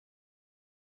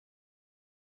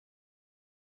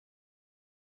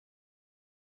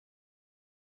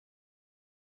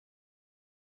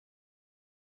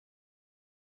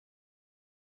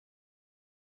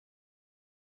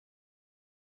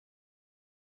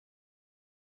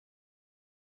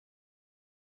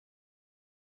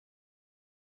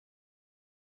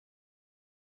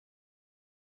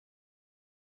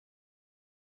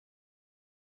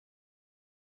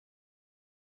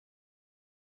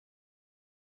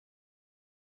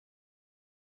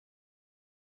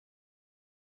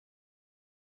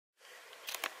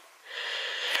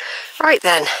Right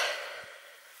then.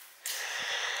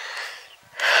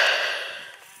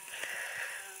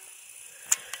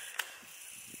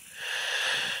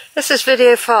 This is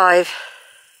video 5.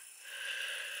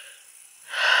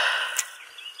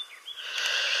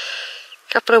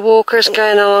 Couple of walkers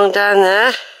going along down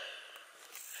there.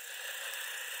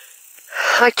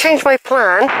 I changed my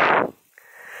plan.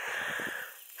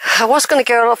 I was going to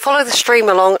go follow the stream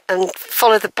along and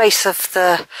follow the base of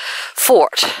the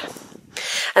fort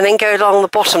and then go along the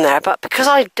bottom there, but because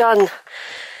I'd done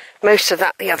most of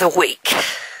that the other week,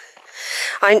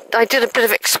 I did a bit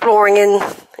of exploring in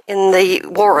the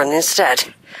warren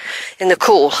instead, in the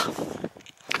cool.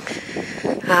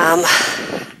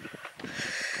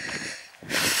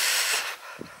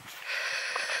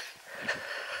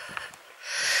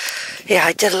 Yeah,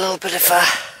 I did a little bit of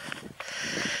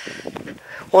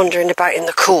wandering about in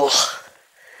the cool.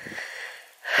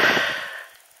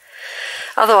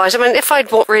 Otherwise, I mean, if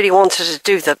I'd really wanted to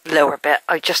do the lower bit,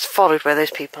 I just followed where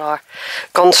those people are,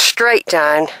 gone straight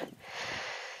down,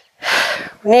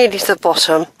 nearly to the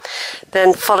bottom,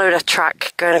 then followed a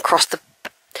track going across the,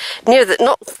 near the,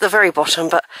 not the very bottom,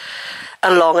 but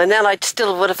along, and then I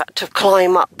still would have had to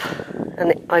climb up,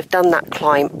 and I've done that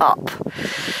climb up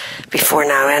before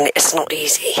now, and it's not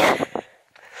easy.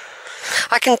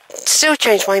 I can still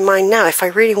change my mind now if I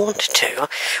really wanted to.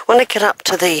 When I get up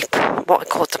to the, what I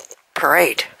call the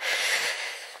parade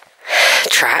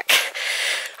track,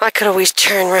 I could always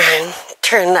turn round,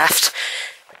 turn left,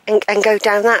 and go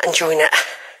down that and join it.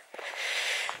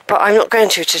 But I'm not going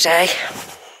to today.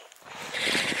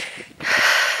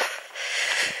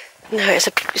 No,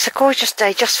 it's a gorgeous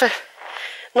day, just for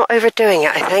not overdoing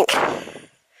it, I think.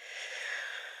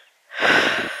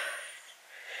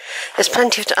 There's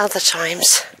plenty of other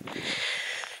times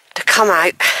to come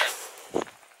out.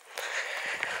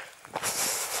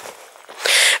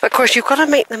 But of course, you've got to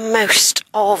make the most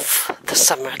of the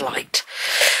summer light.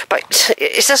 But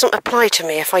it doesn't apply to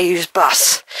me if I use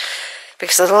bus,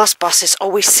 because the last bus is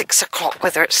always 6 o'clock,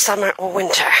 whether it's summer or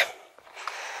winter.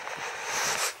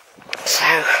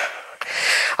 So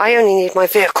I only need my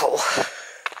vehicle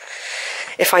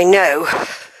if I know,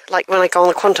 like when I go on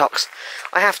the Quantox,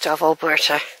 I have to have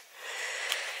Alberta,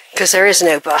 because there is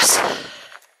no bus.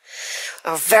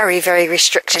 A very, very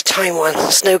restricted time one.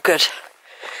 It's no good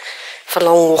for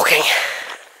long walking.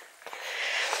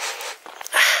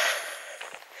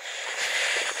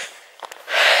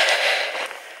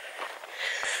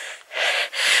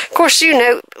 Of course, you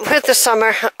know, with the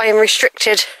summer I am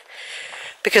restricted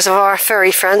because of our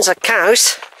furry friends, the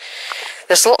cows.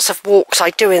 There's lots of walks I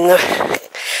do in the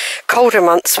colder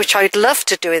months, which I'd love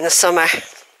to do in the summer.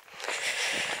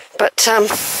 But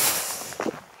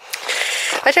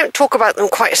I don't talk about them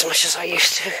quite as much as I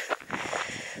used to.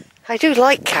 I do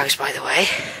like cows, by the way.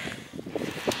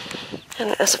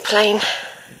 And there's a plane.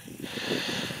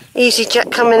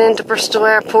 EasyJet coming into Bristol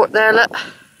Airport there, look.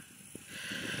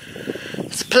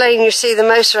 It's a plane you see the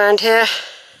most around here.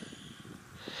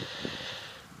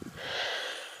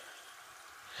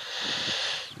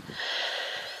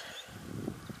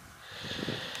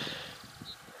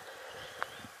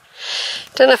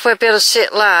 Don't know if we'll be able to see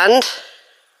it land.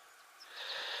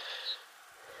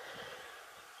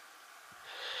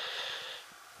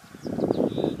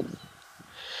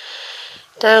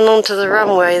 Down onto the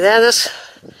runway there, there's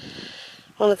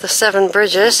one of the 7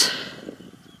 bridges.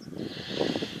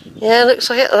 Yeah, looks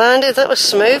like it landed. That was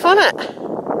smooth, wasn't it?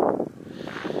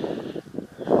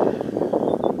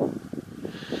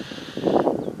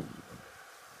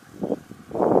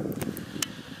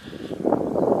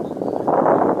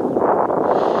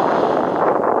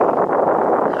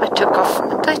 I took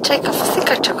off. Did I take off? I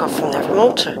think I took off from there, from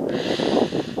Malta in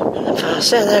the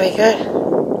past. Yeah, there we go.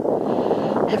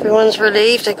 Everyone's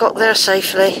relieved they got there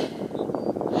safely.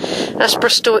 That's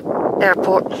Bristol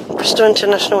Airport, Bristol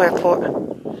International Airport,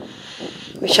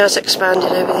 which has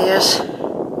expanded over the years.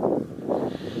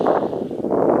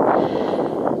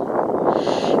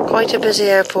 Quite a busy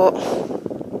airport.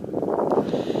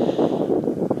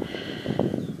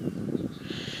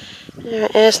 There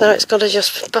it is. Now it's got to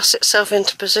just bus itself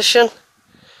into position.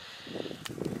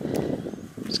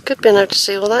 It's good being able to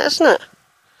see all that, isn't it?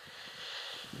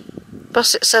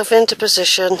 Bus itself into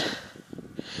position,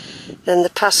 then the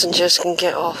passengers can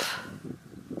get off.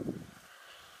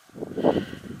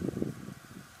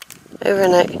 Over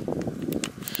and out.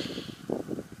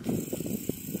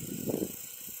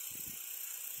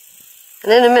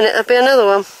 And in a minute there'll be another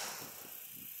one.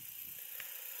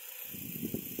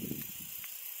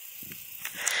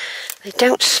 They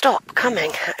don't stop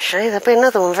coming, actually. There'll be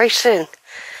another one very soon.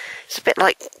 It's a bit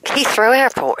like Heathrow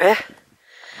Airport here.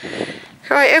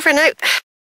 Right, over and out.